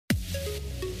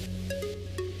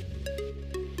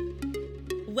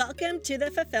Welcome to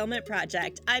The Fulfillment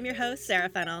Project. I'm your host, Sarah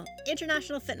Fennell,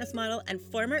 international fitness model and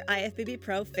former IFBB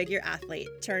Pro figure athlete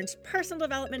turned personal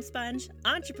development sponge,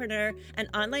 entrepreneur, and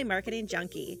online marketing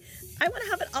junkie. I want to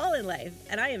have it all in life,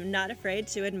 and I am not afraid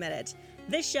to admit it.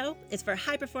 This show is for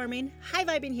high-performing,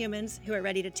 high-vibing humans who are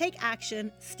ready to take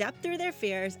action, step through their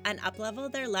fears, and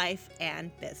uplevel their life and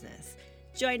business.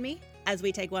 Join me as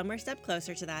we take one more step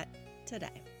closer to that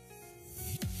today.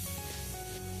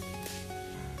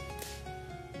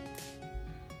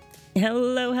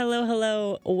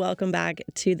 Hello. Welcome back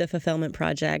to The Fulfillment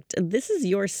Project. This is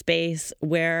your space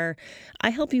where I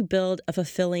help you build a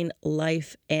fulfilling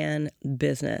life and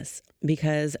business,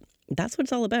 because that's what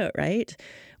it's all about, right?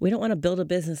 We don't want to build a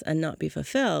business and not be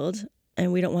fulfilled,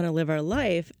 and we don't want to live our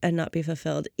life and not be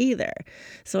fulfilled either.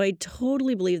 So I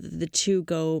totally believe that the two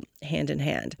go hand in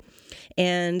hand.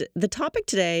 And the topic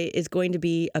today is going to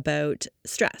be about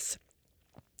stress.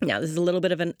 Now, this is a little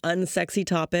bit of an unsexy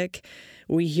topic.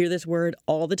 We hear this word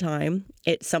all the time.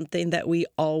 It's something that we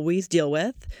always deal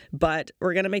with, but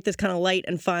we're going to make this kind of light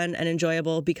and fun and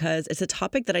enjoyable because it's a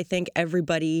topic that I think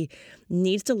everybody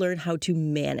needs to learn how to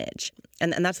manage.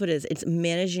 And that's what it is. It's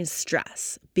managing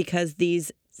stress, because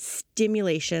these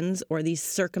stimulations or these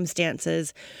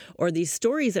circumstances or these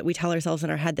stories that we tell ourselves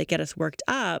in our head that get us worked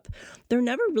up, they're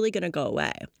never really going to go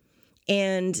away.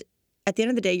 And at the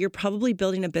end of the day, you're probably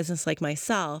building a business like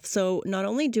myself. So not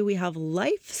only do we have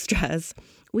life stress,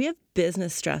 we have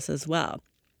business stress as well.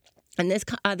 And this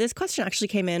question actually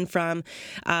came in from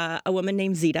a woman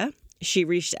named Zita. She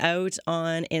reached out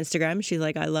on Instagram. She's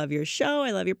like, I love your show. I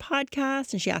love your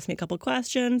podcast. And she asked me a couple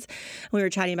questions. We were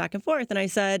chatting back and forth. And I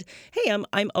said, hey,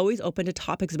 I'm always open to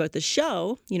topics about the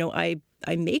show. You know, I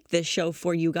make this show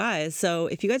for you guys. So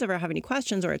if you guys ever have any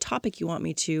questions or a topic you want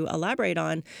me to elaborate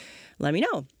on, let me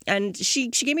know. And she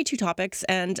gave me two topics.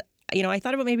 And, you know, I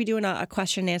thought about maybe doing a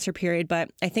question and answer period,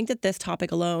 but I think that this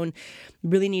topic alone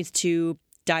really needs to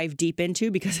dive deep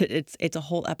into, because it's a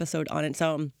whole episode on its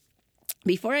own.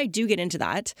 Before I do get into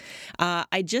that,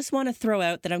 I just want to throw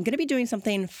out that I'm going to be doing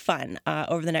something fun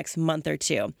over the next month or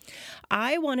two.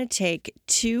 I want to take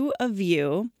two of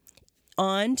you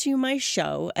onto my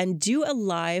show and do a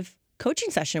live coaching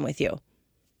session with you.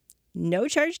 No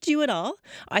charge to you at all.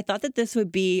 I thought that this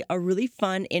would be a really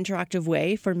fun, interactive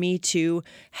way for me to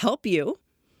help you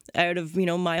out of, you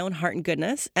know, my own heart and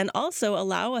goodness, and also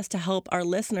allow us to help our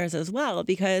listeners as well,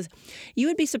 because you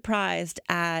would be surprised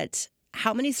at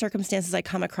how many circumstances I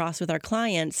come across with our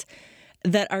clients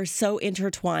that are so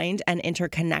intertwined and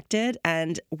interconnected,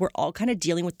 and we're all kind of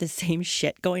dealing with the same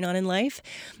shit going on in life,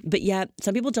 but yet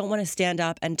some people don't want to stand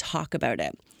up and talk about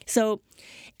it. So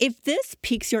if this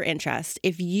piques your interest,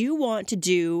 if you want to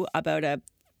do about a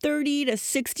 30 to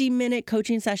 60 minute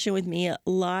coaching session with me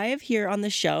live here on the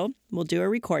show, we'll do a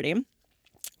recording.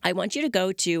 I want you to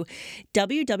go to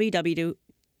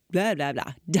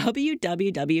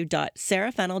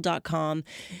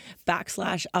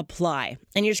www.sarahfennell.com/apply.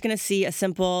 And you're just going to see a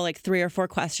simple 3 or 4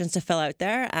 questions to fill out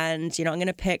there. And, you know, I'm going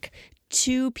to pick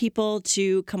 2 people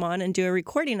to come on and do a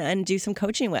recording and do some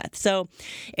coaching with. So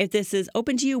if this is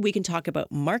open to you, we can talk about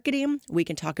marketing. We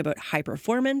can talk about high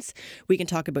performance. We can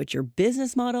talk about your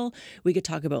business model. We could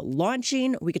talk about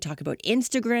launching. We could talk about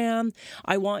Instagram.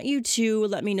 I want you to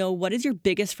let me know, what is your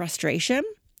biggest frustration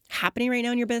happening right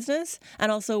now in your business?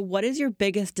 And also, what is your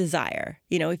biggest desire?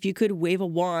 You know, if you could wave a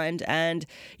wand and,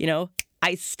 you know,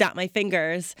 I snap my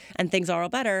fingers and things are all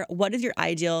better, what is your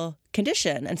ideal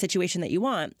condition and situation that you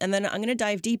want? And then I'm going to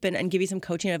dive deep in and give you some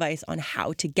coaching advice on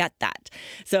how to get that.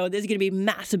 So this is going to be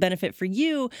massive benefit for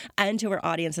you and to our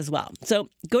audience as well. So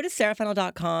go to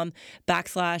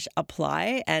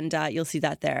sarahfennell.com/apply and you'll see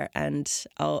that there. And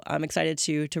I'm excited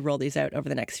to roll these out over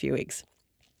the next few weeks.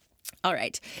 All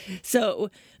right.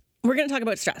 So we're going to talk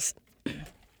about stress.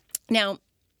 Now,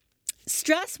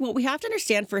 stress, what we have to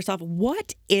understand first off,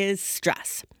 what is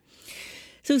stress?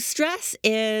 So stress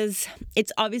it's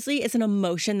an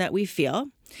emotion that we feel,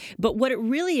 but what it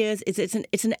really is it's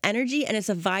an energy and it's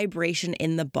a vibration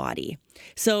in the body.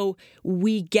 So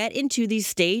we get into these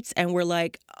states and we're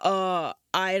like, oh,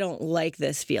 I don't like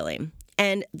this feeling.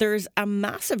 And there's a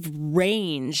massive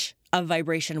range of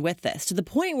vibration with this, to the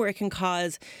point where it can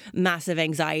cause massive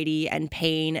anxiety and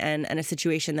pain and a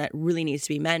situation that really needs to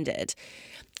be mended.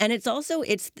 And it's also,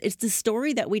 it's the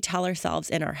story that we tell ourselves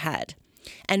in our head.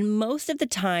 And most of the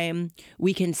time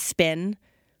we can spin,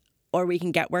 or we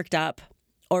can get worked up,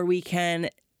 or we can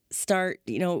start,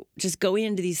 you know, just going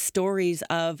into these stories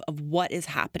of what is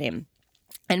happening.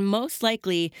 And most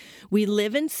likely we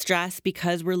live in stress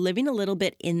because we're living a little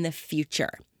bit in the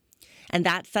future. And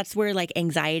that's where like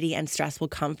anxiety and stress will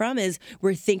come from, is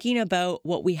we're thinking about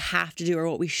what we have to do or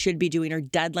what we should be doing, or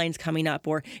deadlines coming up,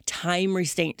 or time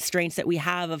restraints that we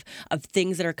have of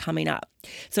things that are coming up.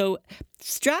 So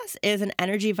stress is an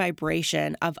energy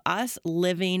vibration of us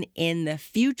living in the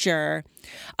future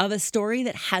of a story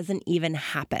that hasn't even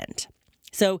happened.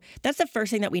 So that's the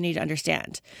first thing that we need to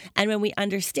understand. And when we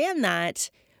understand that,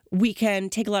 we can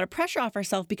take a lot of pressure off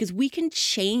ourselves because we can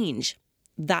change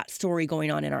that story going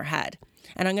on in our head.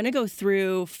 And I'm going to go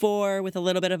through 4 with a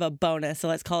little bit of a bonus. So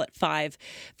let's call it 5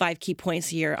 key points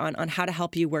here on how to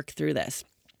help you work through this.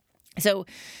 So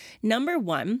number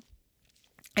 1,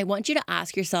 I want you to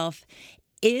ask yourself,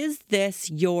 is this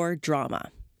your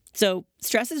drama? So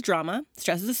stress is drama.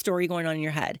 Stress is a story going on in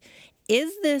your head.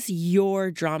 Is this your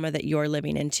drama that you're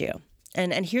living into?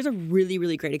 And here's a really,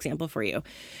 really great example for you.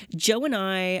 Joe and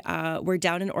I were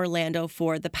down in Orlando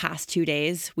for the past 2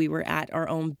 days. We were at our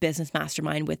own business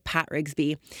mastermind with Pat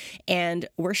Rigsby, and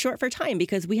we're short for time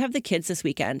because we have the kids this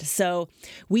weekend. So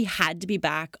we had to be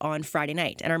back on Friday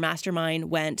night, and our mastermind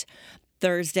went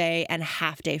Thursday and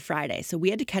half day Friday. So we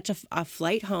had to catch a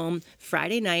flight home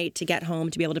Friday night to get home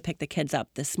to be able to pick the kids up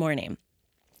this morning.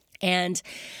 And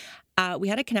we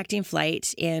had a connecting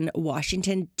flight in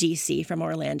Washington, D.C. from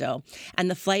Orlando,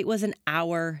 and the flight was an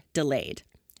hour delayed.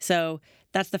 So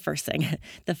that's the first thing.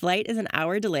 The flight is an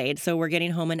hour delayed, so we're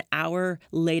getting home an hour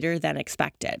later than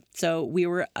expected. So we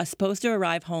were supposed to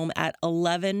arrive home at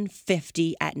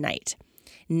 11:50 at night.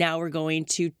 Now we're going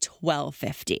to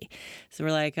 12:50. So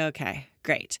we're like, okay,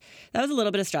 great. That was a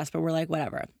little bit of stress, but we're like,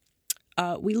 whatever.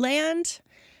 We land.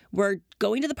 We're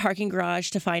going to the parking garage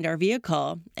to find our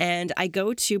vehicle, and I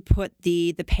go to put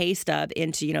the pay stub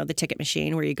into, the ticket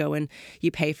machine where you go and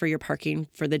you pay for your parking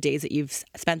for the days that you've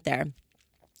spent there.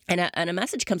 And a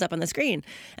message comes up on the screen,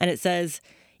 and it says,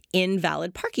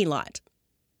 invalid parking lot.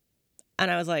 And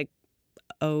I was like,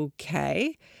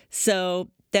 okay. So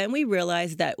then we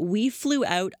realized that we flew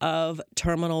out of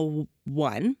Terminal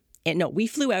 1. We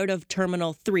flew out of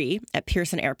Terminal 3 at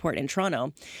Pearson Airport in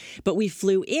Toronto, but we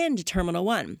flew into Terminal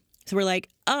 1. So we're like,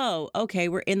 oh, okay,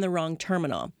 we're in the wrong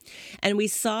terminal. And we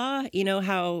saw,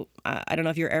 how, I don't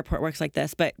know if your airport works like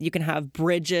this, but you can have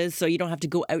bridges so you don't have to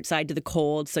go outside to the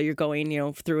cold. So you're going,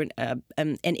 through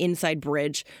an inside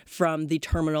bridge from the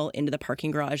terminal into the parking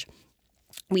garage.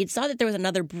 We saw that there was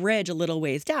another bridge a little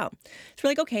ways down. So we're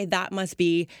like, okay, that must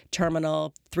be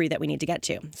Terminal 3 that we need to get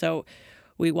to. So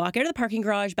we walk out of the parking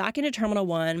garage, back into Terminal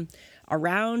 1,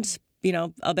 around,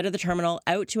 a bit of the terminal,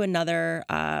 out to another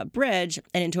bridge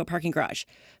and into a parking garage.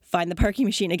 Find the parking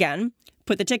machine again,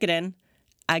 put the ticket in.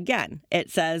 Again,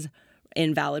 it says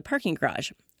invalid parking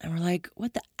garage. And we're like,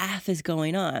 what the F is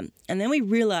going on? And then we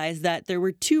realized that there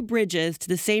were 2 bridges to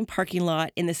the same parking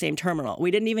lot in the same terminal. We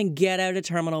didn't even get out of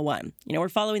Terminal 1. We're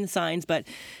following the signs, but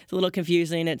it's a little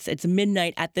confusing. It's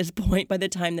midnight at this point by the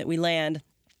time that we land.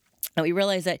 And we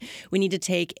realized that we need to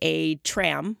take a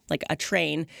tram, like a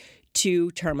train,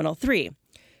 to Terminal 3.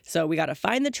 So we got to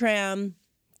find the tram,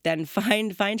 then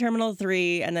find Terminal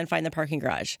 3, and then find the parking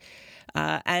garage.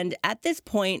 And at this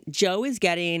point, Joe is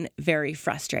getting very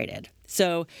frustrated.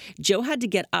 So Joe had to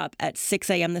get up at 6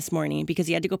 a.m. this morning because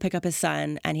he had to go pick up his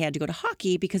son, and he had to go to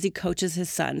hockey because he coaches his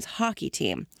son's hockey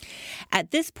team.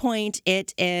 At this point,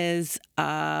 it is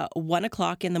 1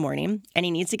 o'clock in the morning, and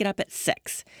he needs to get up at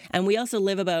 6. And we also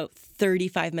live about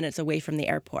 35 minutes away from the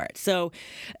airport. So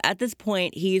at this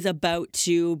point, he's about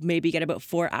to maybe get about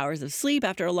 4 hours of sleep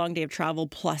after a long day of travel,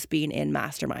 plus being in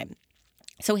Mastermind.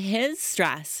 So his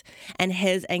stress and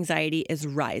his anxiety is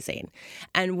rising,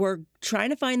 and we're trying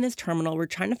to find this terminal. We're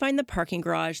trying to find the parking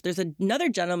garage. There's another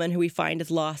gentleman who we find is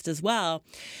lost as well.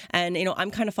 And, I'm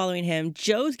kind of following him.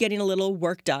 Joe's getting a little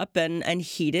worked up and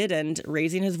heated and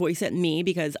raising his voice at me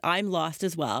because I'm lost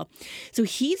as well. So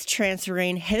he's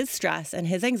transferring his stress and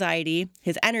his anxiety,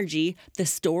 his energy, the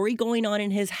story going on in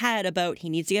his head about he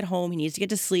needs to get home, he needs to get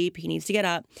to sleep, he needs to get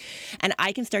up. And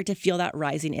I can start to feel that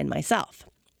rising in myself.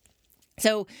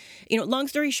 So, long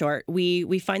story short,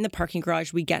 we find the parking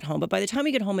garage, we get home, but by the time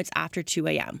we get home, it's after 2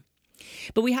 a.m.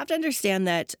 But we have to understand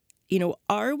that,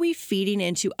 are we feeding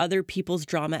into other people's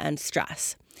drama and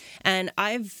stress? And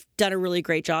I've done a really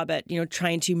great job at,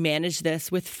 trying to manage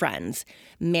this with friends,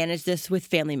 manage this with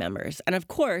family members, and of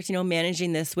course,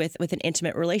 managing this with an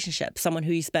intimate relationship, someone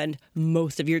who you spend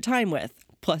most of your time with.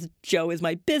 Plus, Joe is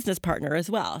my business partner as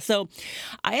well. So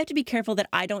I have to be careful that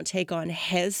I don't take on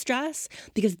his stress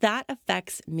because that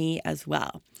affects me as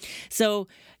well. So,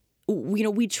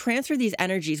 we transfer these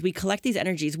energies, we collect these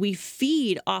energies, we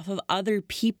feed off of other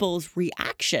people's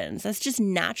reactions. That's just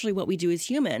naturally what we do as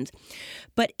humans.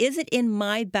 But is it in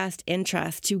my best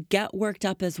interest to get worked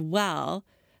up as well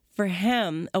for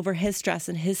him over his stress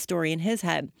and his story in his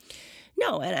head.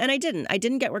 No, and I didn't. I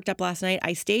didn't get worked up last night.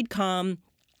 I stayed calm.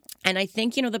 And I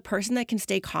think, the person that can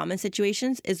stay calm in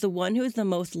situations is the one who is the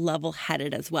most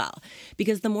level-headed as well.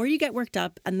 Because the more you get worked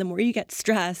up and the more you get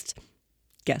stressed,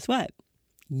 guess what?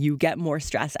 You get more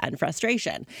stress and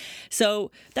frustration.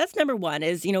 So that's number one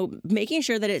is, making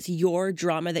sure that it's your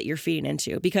drama that you're feeding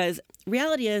into. Because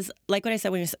reality is, like what I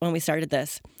said when we started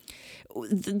this,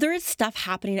 there is stuff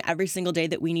happening every single day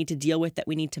that we need to deal with, that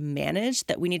we need to manage,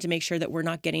 that we need to make sure that we're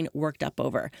not getting worked up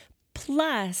over.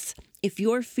 Plus, if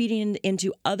you're feeding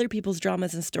into other people's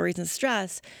dramas and stories and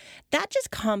stress, that just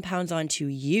compounds onto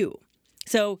you.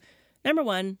 So, number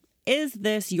one, is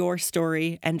this your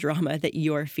story and drama that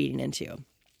you're feeding into?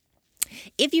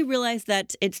 If you realize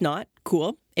that it's not,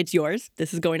 cool, it's yours,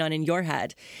 this is going on in your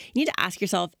head, you need to ask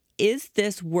yourself, is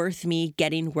this worth me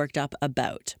getting worked up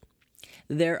about?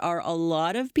 There are a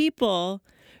lot of people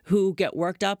who get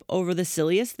worked up over the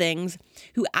silliest things,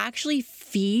 who actually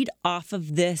feed off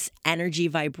of this energy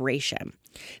vibration.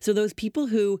 So those people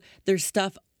who there's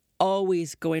stuff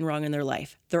always going wrong in their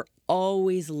life, they're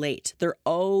always late, they're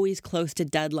always close to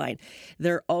deadline,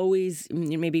 they're always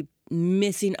maybe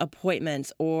missing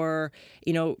appointments, or,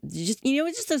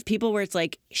 just those people where it's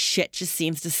like shit just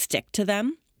seems to stick to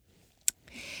them.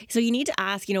 So you need to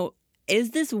ask,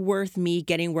 is this worth me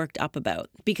getting worked up about?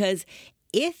 Because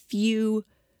if you,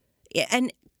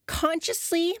 and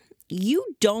consciously, you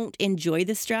don't enjoy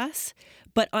the stress,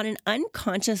 but on an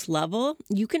unconscious level,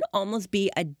 you can almost be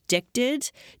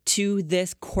addicted to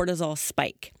this cortisol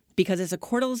spike. Because it's a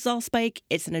cortisol spike,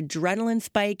 it's an adrenaline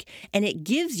spike, and it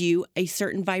gives you a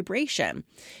certain vibration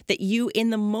that you in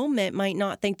the moment might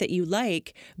not think that you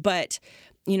like, but,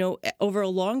 over a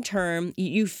long term,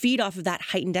 you feed off of that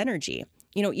heightened energy.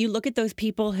 You look at those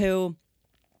people who,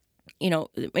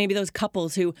 maybe those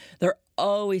couples who they're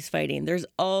always fighting. There's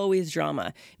always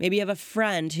drama. Maybe you have a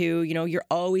friend who, you're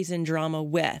always in drama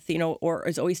with, or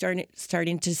is always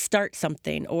starting to start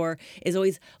something, or is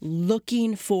always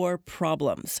looking for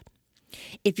problems.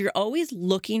 If you're always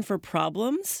looking for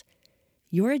problems,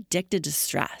 you're addicted to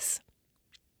stress.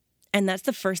 And that's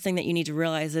the first thing that you need to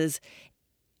realize is,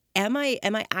 am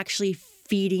I actually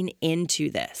feeding into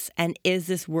this? And is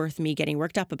this worth me getting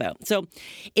worked up about? So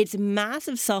it's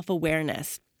massive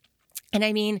self-awareness. And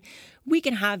I mean, we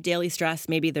can have daily stress.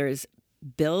 Maybe there's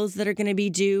bills that are going to be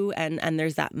due, and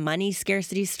there's that money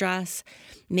scarcity stress.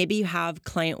 Maybe you have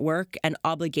client work and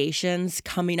obligations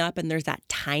coming up, and there's that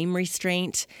time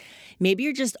restraint. Maybe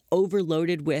you're just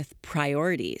overloaded with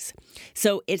priorities.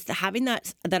 So it's having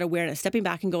that awareness, stepping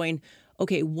back and going,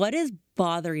 okay, what is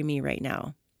bothering me right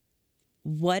now?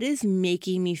 What is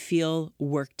making me feel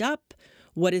worked up?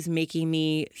 What is making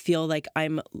me feel like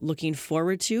I'm looking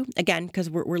forward to? Again, because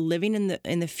we're living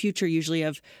in the future usually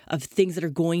of things that are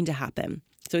going to happen.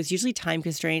 So it's usually time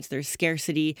constraints, there's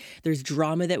scarcity, there's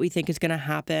drama that we think is going to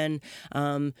happen,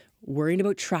 worrying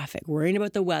about traffic, worrying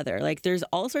about the weather. Like there's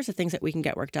all sorts of things that we can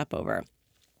get worked up over.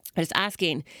 I'm just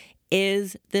asking,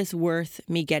 is this worth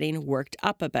me getting worked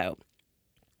up about?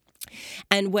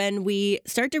 And when we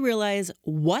start to realize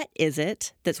what is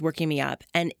it that's working me up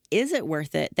and is it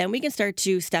worth it, then we can start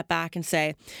to step back and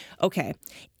say, okay,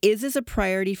 is this a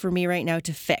priority for me right now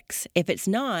to fix? If it's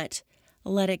not,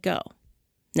 let it go.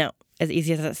 Now, as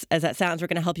easy as that sounds, we're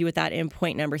going to help you with that in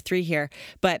point number 3 here.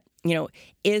 But,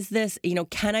 is this,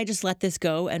 can I just let this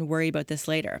go and worry about this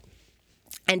later?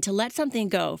 And to let something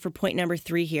go for point number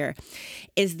 3 here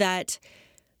is that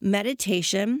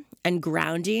meditation and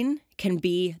grounding can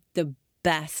be the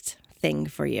best thing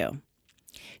for you.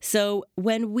 So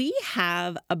when we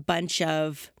have a bunch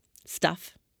of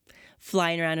stuff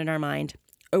flying around in our mind,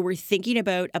 or we're thinking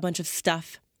about a bunch of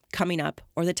stuff coming up,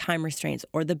 or the time restraints,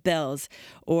 or the bills,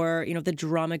 or, the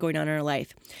drama going on in our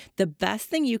life, the best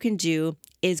thing you can do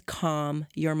is calm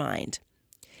your mind.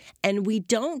 And we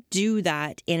don't do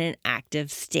that in an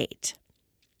active state.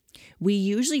 We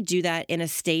usually do that in a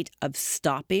state of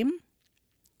stopping,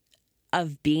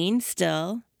 of being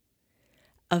still,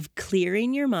 of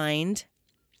clearing your mind,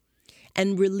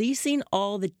 and releasing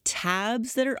all the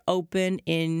tabs that are open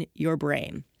in your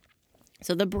brain.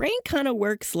 So the brain kind of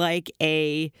works like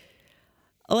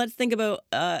let's think about,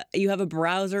 you have a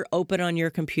browser open on your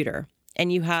computer,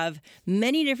 and you have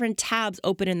many different tabs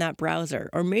open in that browser,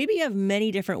 or maybe you have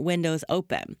many different windows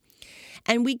open.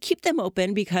 And we keep them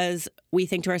open because we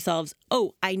think to ourselves,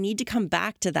 oh, I need to come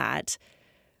back to that,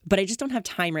 but I just don't have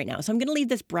time right now. So I'm going to leave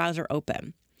this browser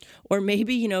open. Or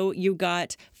maybe, you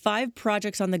got 5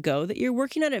 projects on the go that you're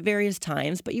working on at various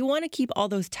times, but you want to keep all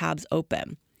those tabs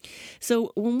open.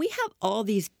 So when we have all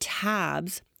these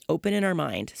tabs open in our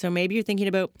mind. So maybe you're thinking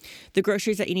about the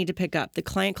groceries that you need to pick up, the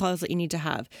client calls that you need to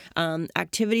have,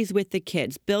 activities with the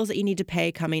kids, bills that you need to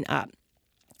pay coming up.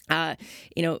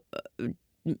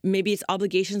 Maybe it's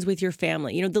obligations with your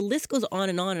family. The list goes on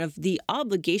of the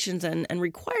obligations and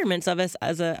requirements of us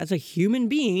as a human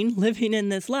being living in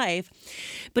this life.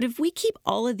 But if we keep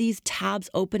all of these tabs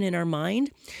open in our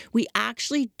mind, we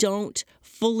actually don't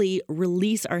fully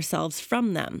release ourselves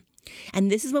from them. And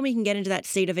this is when we can get into that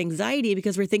state of anxiety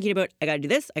because we're thinking about, I got to do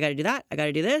this, I got to do that, I got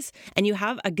to do this. And you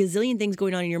have a gazillion things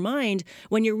going on in your mind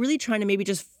when you're really trying to maybe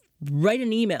just write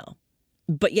an email.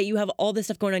 But yet you have all this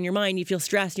stuff going on in your mind. You feel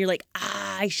stressed and you're like,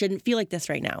 I shouldn't feel like this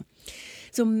right now.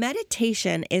 So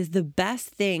meditation is the best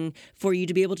thing for you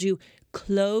to be able to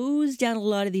close down a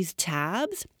lot of these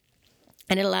tabs,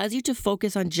 and it allows you to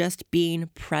focus on just being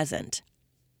present.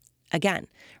 Again,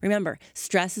 remember,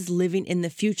 stress is living in the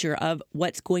future of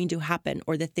what's going to happen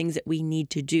or the things that we need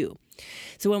to do.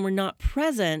 So when we're not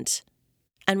present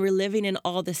and we're living in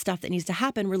all the stuff that needs to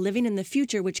happen, we're living in the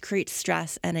future, which creates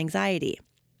stress and anxiety.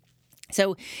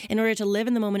 So in order to live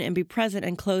in the moment and be present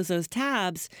and close those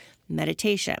tabs,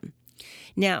 meditation.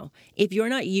 Now, if you're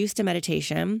not used to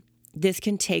meditation, this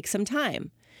can take some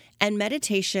time. And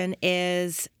meditation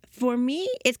is, for me,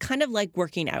 it's kind of like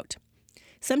working out.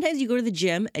 Sometimes you go to the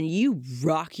gym and you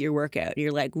rock your workout.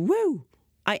 You're like, woo,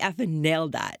 I effing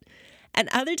nailed that. And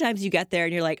other times you get there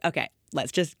and you're like, okay,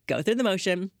 let's just go through the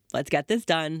motion. Let's get this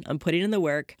done. I'm putting in the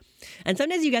work. And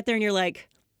sometimes you get there and you're like,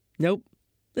 nope.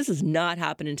 This is not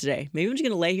happening today. Maybe I'm just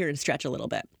going to lay here and stretch a little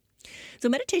bit. So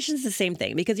meditation is the same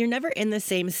thing because you're never in the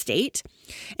same state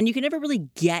and you can never really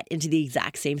get into the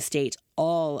exact same state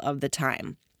all of the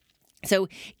time. So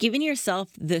giving yourself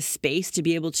the space to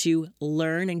be able to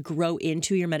learn and grow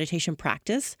into your meditation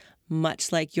practice,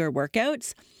 much like your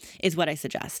workouts, is what I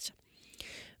suggest.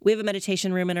 We have a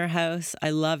meditation room in our house. I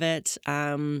love it.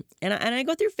 And I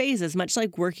go through phases, much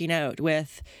like working out,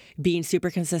 with being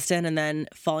super consistent and then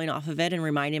falling off of it and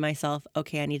reminding myself,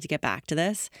 okay, I need to get back to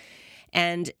this.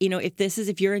 And,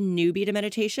 if you're a newbie to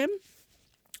meditation,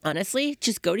 honestly,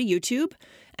 just go to YouTube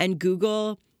and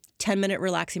Google 10-minute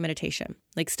relaxing meditation.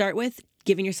 Like, start with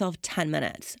giving yourself 10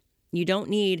 minutes. You don't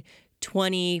need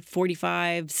 20,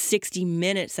 45, 60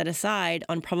 minutes set aside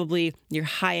on probably your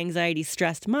high anxiety,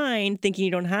 stressed mind, thinking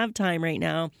you don't have time right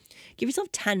now. Give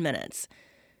yourself 10 minutes.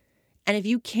 And if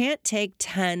you can't take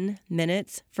 10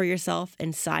 minutes for yourself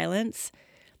in silence,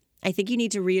 I think you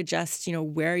need to readjust,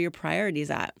 where your priorities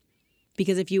at.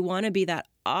 Because if you want to be that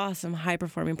awesome,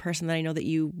 high-performing person that I know that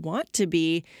you want to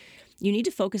be, you need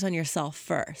to focus on yourself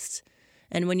first.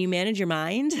 And when you manage your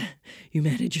mind, you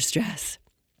manage your stress.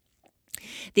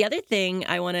 The other thing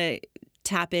I want to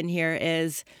tap in here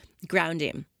is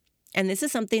grounding. And this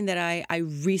is something that I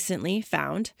recently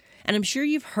found, and I'm sure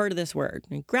you've heard of this word,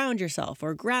 ground yourself,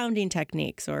 or grounding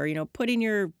techniques, or, putting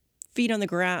your feet on the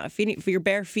ground, your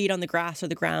bare feet on the grass or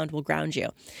the ground will ground you.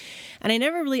 And I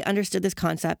never really understood this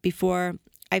concept before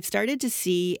I've started to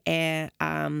see an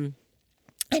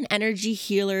energy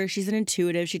healer. She's an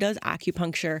intuitive. She does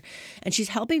acupuncture, and she's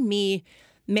helping me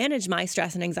manage my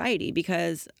stress and anxiety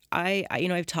because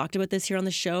I've talked about this here on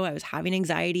the show. I was having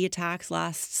anxiety attacks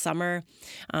last summer.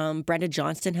 Brenda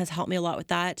Johnston has helped me a lot with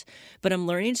that, but I'm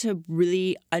learning to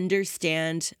really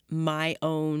understand my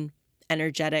own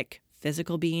energetic,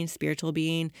 physical being, spiritual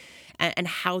being, and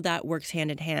how that works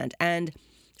hand in hand. And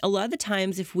a lot of the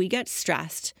times if we get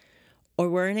stressed or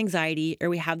we're in anxiety or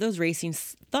we have those racing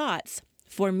thoughts,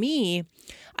 for me,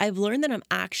 I've learned that I'm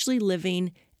actually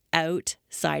living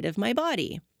outside of my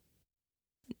body.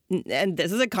 And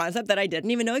this is a concept that I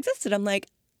didn't even know existed. I'm like,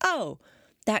 oh,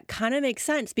 that kind of makes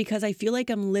sense because I feel like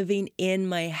I'm living in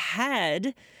my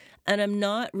head and I'm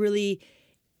not really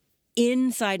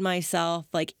inside myself,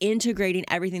 like integrating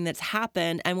everything that's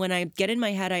happened. And when I get in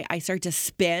my head, I start to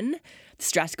spin. The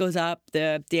stress goes up,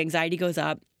 the anxiety goes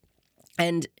up.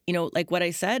 And, like what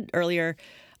I said earlier,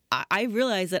 I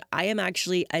realized that I am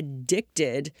actually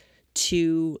addicted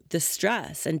to the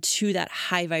stress and to that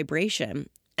high vibration.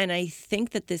 And I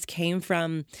think that this came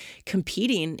from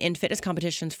competing in fitness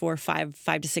competitions for 5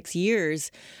 to 6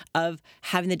 years of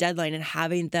having the deadline and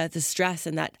having the stress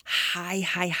and that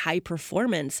high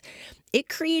performance. It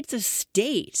creates a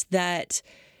state that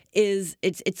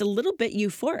it's a little bit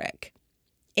euphoric.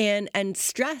 And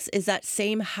stress is that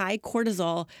same high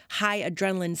cortisol, high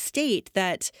adrenaline state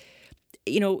that,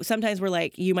 sometimes we're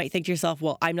like, you might think to yourself,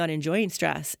 well, I'm not enjoying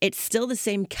stress. It's still the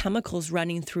same chemicals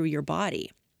running through your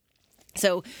body.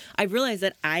 So I realized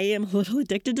that I am a little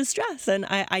addicted to stress and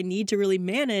I need to really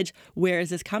manage where is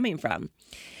this coming from.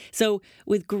 So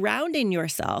with grounding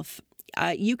yourself,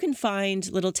 You can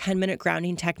find little 10-minute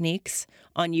grounding techniques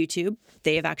on YouTube.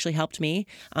 They have actually helped me.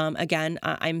 Again,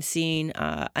 I'm seeing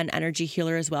an energy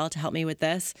healer as well to help me with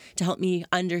this, to help me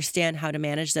understand how to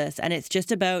manage this. And it's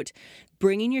just about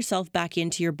bringing yourself back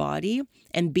into your body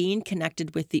and being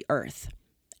connected with the earth.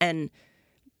 And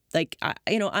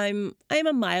I'm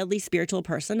a mildly spiritual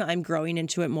person. I'm growing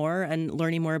into it more and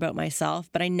learning more about myself,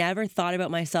 but I never thought about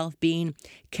myself being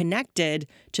connected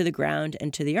to the ground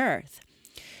and to the earth.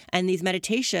 And these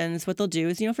meditations, what they'll do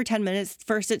is, for 10 minutes,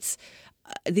 first it's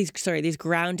these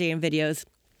grounding videos.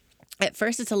 At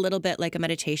first, it's a little bit like a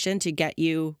meditation to get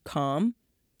you calm,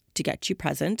 to get you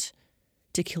present,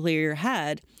 to clear your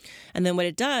head. And then what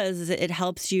it does is it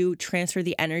helps you transfer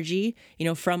the energy,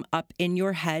 from up in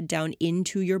your head down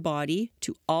into your body,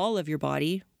 to all of your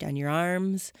body, down your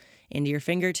arms, into your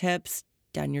fingertips,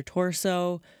 down your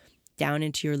torso, down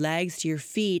into your legs, to your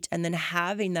feet, and then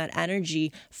having that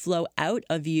energy flow out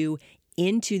of you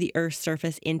into the earth's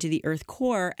surface, into the earth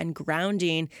core, and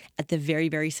grounding at the very,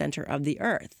 very center of the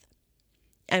earth.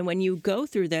 And when you go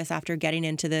through this after getting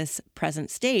into this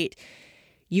present state,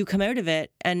 you come out of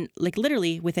it and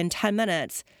literally within 10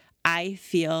 minutes, I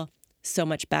feel so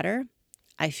much better.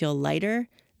 I feel lighter.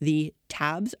 The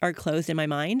tabs are closed in my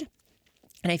mind.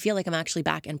 And I feel like I'm actually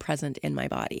back and present in my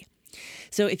body.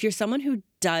 So if you're someone who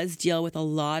does deal with a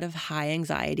lot of high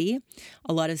anxiety,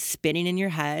 a lot of spinning in your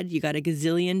head, you got a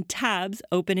gazillion tabs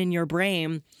open in your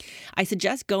brain, I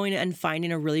suggest going and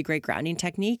finding a really great grounding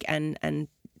technique and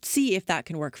see if that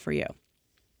can work for you.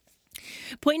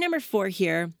 Point number 4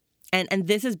 here, and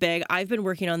this is big, I've been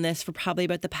working on this for probably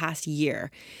about the past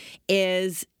year,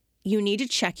 is you need to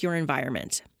check your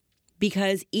environment.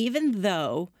 Because even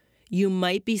though you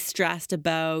might be stressed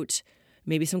about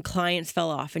maybe some clients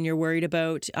fell off and you're worried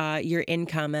about your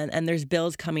income and there's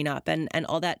bills coming up and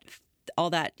all that,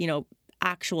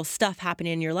 actual stuff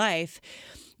happening in your life,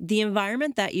 the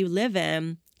environment that you live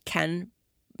in can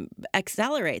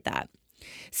accelerate that.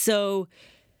 So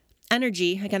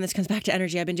energy, again, this comes back to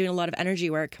energy. I've been doing a lot of energy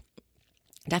work,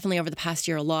 definitely over the past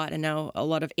year, a lot, and now a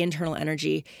lot of internal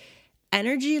energy.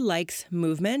 Energy likes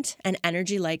movement and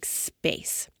energy likes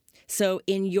space. So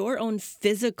in your own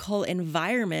physical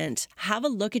environment, have a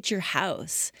look at your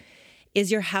house.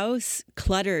 Is your house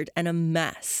cluttered and a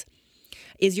mess?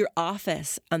 Is your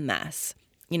office a mess?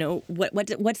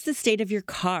 What's the state of your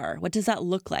car? What does that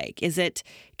look like? Is it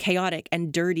chaotic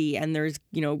and dirty and there's,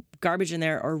 garbage in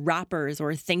there or wrappers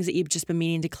or things that you've just been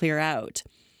meaning to clear out?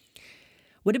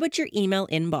 What about your email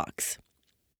inbox?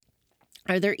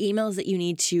 Are there emails that you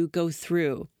need to go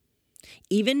through?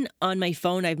 Even on my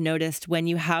phone, I've noticed when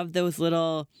you have those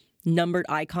little numbered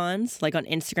icons, like on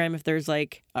Instagram, if there's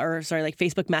like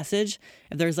Facebook message,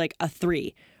 if there's like a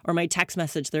 3, or my text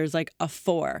message, there's like a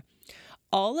 4.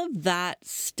 All of that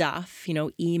stuff,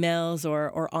 emails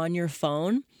or on your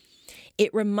phone,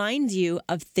 it reminds you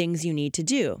of things you need to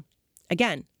do.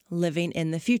 Again, living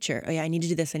in the future. Oh yeah, I need to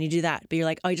do this, I need to do that. But you're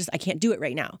like, I can't do it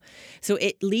right now. So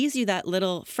it leaves you that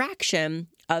little fraction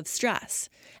of stress.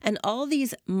 And all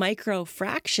these micro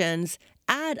fractions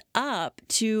add up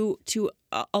to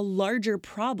a larger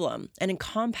problem, and it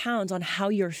compounds on how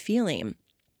you're feeling.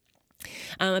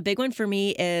 A big one for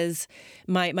me is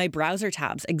my browser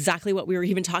tabs, exactly what we were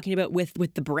even talking about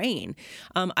with the brain.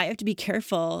 I have to be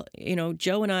careful.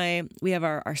 Joe and I, we have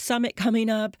our summit coming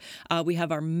up. We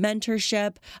have our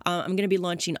mentorship. I'm going to be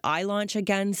launching iLaunch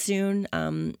again soon.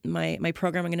 My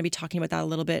program, I'm going to be talking about that a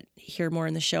little bit here more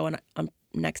in the show and on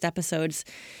next episodes.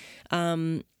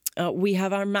 We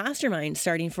have our mastermind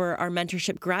starting for our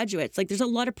mentorship graduates. There's a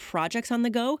lot of projects on the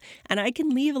go, and I can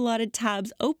leave a lot of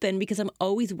tabs open because I'm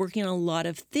always working on a lot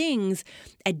of things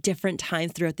at different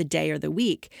times throughout the day or the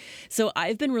week. So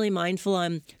I've been really mindful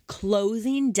on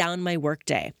closing down my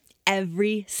workday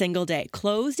every single day.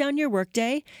 Close down your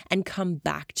workday and come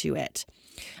back to it.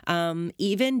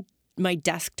 Even my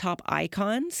desktop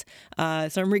icons. So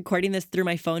I'm recording this through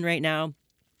my phone right now.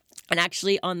 And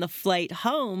actually on the flight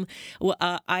home,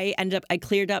 I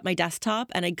cleared up my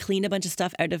desktop and I cleaned a bunch of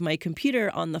stuff out of my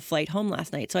computer on the flight home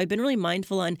last night. So I've been really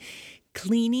mindful on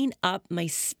cleaning up my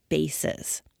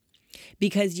spaces,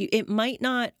 because it might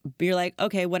not, you're like,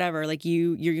 okay, whatever.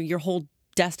 Your whole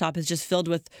desktop is just filled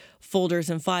with folders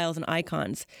and files and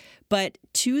icons. But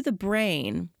to the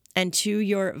brain and to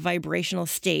your vibrational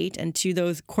state and to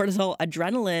those cortisol,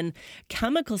 adrenaline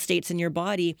chemical states in your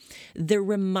body, the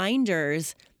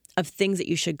reminders of things that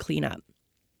you should clean up.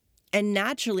 And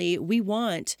naturally, we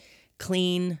want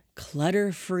clean,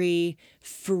 clutter-free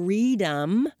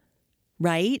freedom,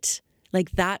 right?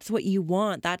 Like that's what you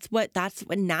want. That's what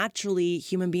naturally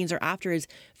human beings are after, is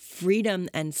freedom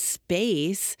and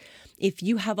space. If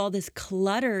you have all this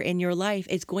clutter in your life,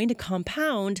 it's going to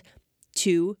compound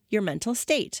to your mental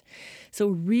state. So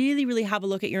really, really have a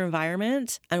look at your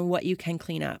environment and what you can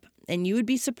clean up. And you would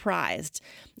be surprised.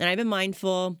 And I've been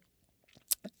mindful.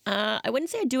 I wouldn't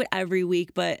say I do it every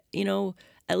week, but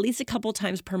at least a couple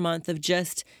times per month of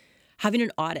just having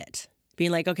an audit,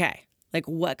 being like, okay, like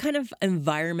what kind of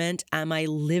environment am I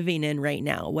living in right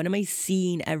now? What am I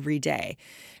seeing every day?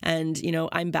 And,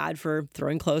 I'm bad for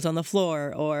throwing clothes on the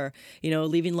floor or,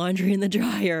 leaving laundry in the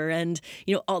dryer and,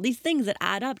 all these things that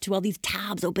add up to all these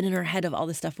tabs open in our head of all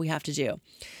the stuff we have to do.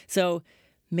 So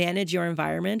manage your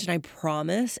environment, and I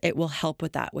promise it will help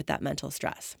with that mental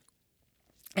stress.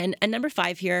 And number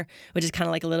 5 here, which is kind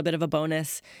of like a little bit of a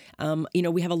bonus,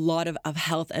 we have a lot of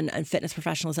health and fitness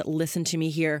professionals that listen to me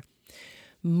here.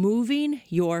 Moving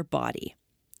your body.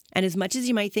 And as much as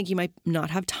you might think you might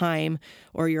not have time,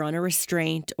 or you're on a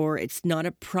restraint, or it's not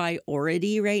a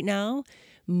priority right now,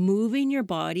 moving your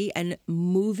body and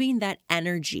moving that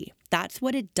energy, that's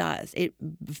what it does.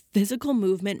 Physical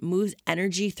movement moves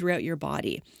energy throughout your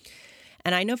body.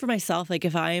 And I know for myself, like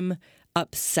if I'm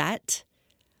upset,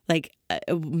 like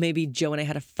maybe Joe and I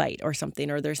had a fight or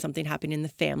something, or there's something happening in the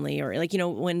family, or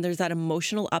when there's that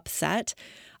emotional upset,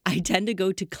 I tend to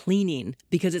go to cleaning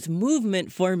because it's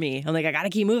movement for me. I'm like, I got to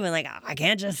keep moving. Like, I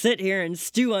can't just sit here and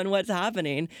stew on what's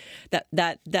happening,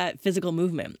 that physical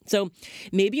movement. So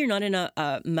maybe you're not in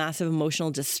a massive emotional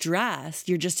distress.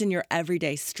 You're just in your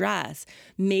everyday stress,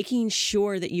 making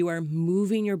sure that you are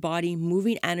moving your body,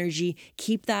 moving energy,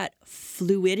 keep that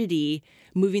fluidity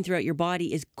moving throughout your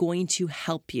body is going to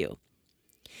help you.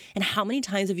 And how many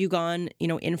times have you gone,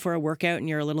 in for a workout and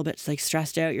you're a little bit like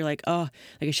stressed out? You're like, oh,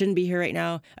 like I shouldn't be here right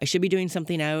now. I should be doing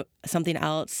something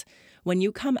else. When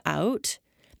you come out,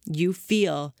 you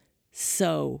feel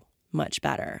so much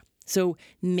better. So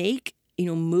make,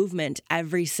 movement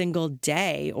every single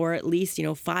day, or at least,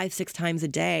 5-6 times a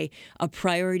day, a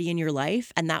priority in your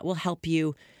life. And that will help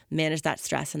you manage that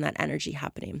stress and that energy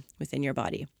happening within your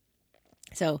body.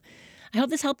 So I hope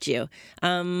this helped you.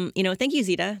 Thank you,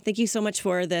 Zita. Thank you so much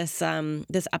for this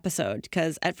episode.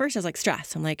 Because at first I was like,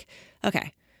 stress. I'm like,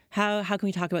 okay, how can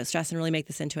we talk about stress and really make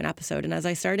this into an episode? And as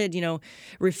I started,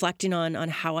 reflecting on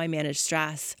how I manage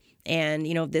stress, and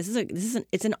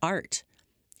it's an art.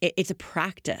 It's a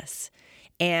practice.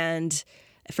 And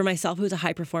for myself, who's a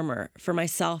high performer, for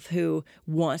myself who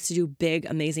wants to do big,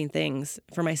 amazing things,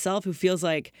 for myself who feels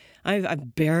like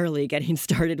I'm barely getting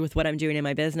started with what I'm doing in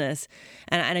my business.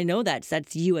 And I know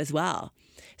that's you as well.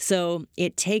 So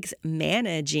it takes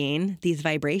managing these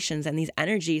vibrations and these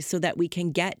energies so that we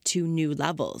can get to new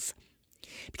levels.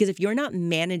 Because if you're not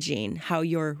managing how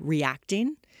you're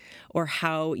reacting or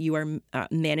how you are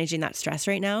managing that stress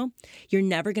right now, you're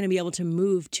never going to be able to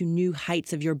move to new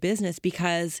heights of your business,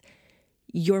 because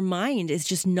your mind is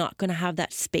just not going to have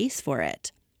that space for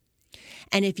it.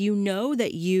 And if you know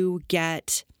that you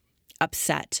get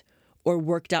upset or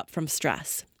worked up from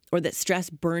stress, or that stress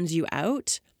burns you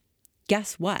out,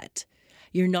 guess what?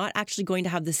 You're not actually going to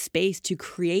have the space to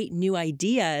create new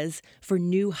ideas for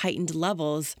new heightened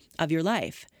levels of your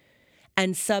life.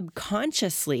 And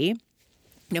subconsciously,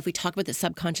 if we talk about the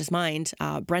subconscious mind,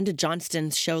 Brenda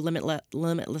Johnston's show,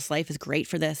 Limitless Life, is great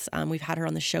for this. We've had her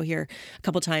on the show here a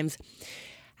couple times.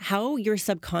 How your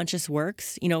subconscious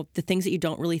works, the things that you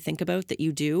don't really think about that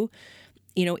you do,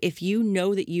 if you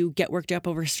know that you get worked up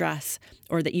over stress,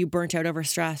 or that you burnt out over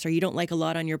stress, or you don't like a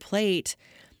lot on your plate,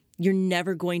 you're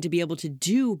never going to be able to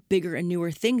do bigger and newer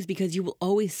things, because you will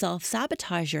always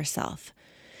self-sabotage yourself.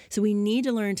 So we need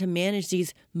to learn to manage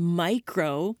these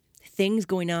micro things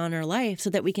going on in our life so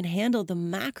that we can handle the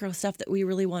macro stuff that we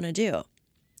really want to do.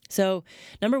 So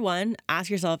number 1, ask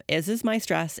yourself, is this my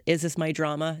stress? Is this my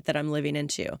drama that I'm living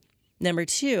into? Number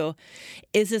 2,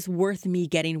 is this worth me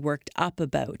getting worked up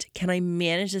about? Can I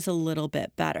manage this a little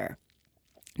bit better?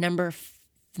 Number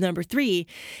 3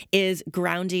 is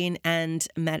grounding and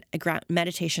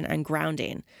meditation and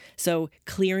grounding. So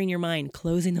clearing your mind,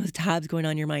 closing those tabs going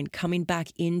on in your mind, coming back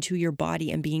into your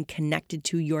body and being connected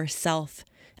to yourself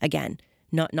again,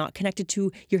 not connected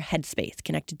to your headspace,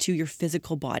 connected to your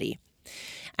physical body.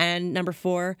 And number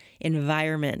 4,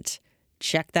 environment.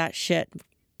 Check that shit.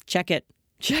 Check it.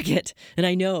 And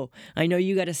I know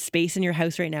you got a space in your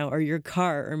house right now, or your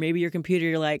car, or maybe your computer.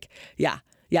 You're like, yeah,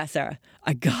 Sarah,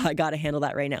 I got to handle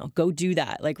that right now. Go do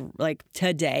that. Like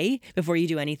today, before you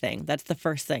do anything. That's the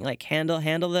first thing. Like handle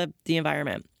the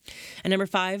environment. And number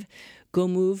 5, go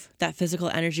move that physical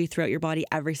energy throughout your body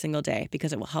every single day,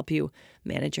 because it will help you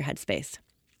manage your headspace.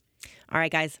 All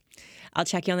right, guys, I'll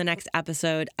check you on the next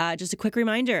episode. Just a quick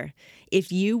reminder,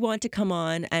 if you want to come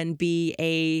on and be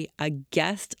a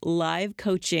guest live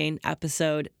coaching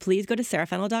episode, please go to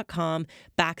sarahfennel.com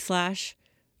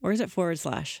 / or is it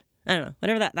 /? I don't know,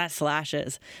 whatever that slash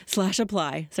is,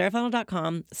 /apply,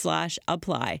 sarahfennel.com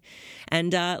 /apply.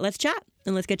 And let's chat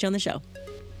and let's get you on the show.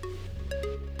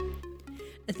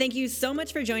 Thank you so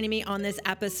much for joining me on this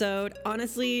episode.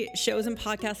 Honestly, shows and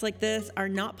podcasts like this are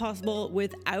not possible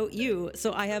without you.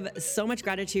 So I have so much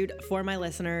gratitude for my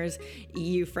listeners.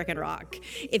 You frickin' rock.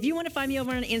 If you want to find me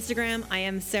over on Instagram, I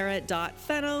am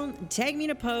sarah.fennel. Tag me in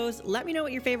a post. Let me know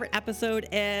what your favorite episode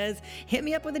is. Hit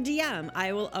me up with a DM.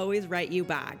 I will always write you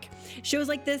back. Shows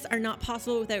like this are not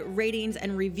possible without ratings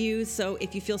and reviews. So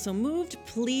if you feel so moved,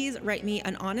 please write me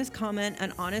an honest comment,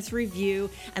 an honest review,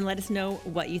 and let us know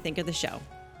what you think of the show.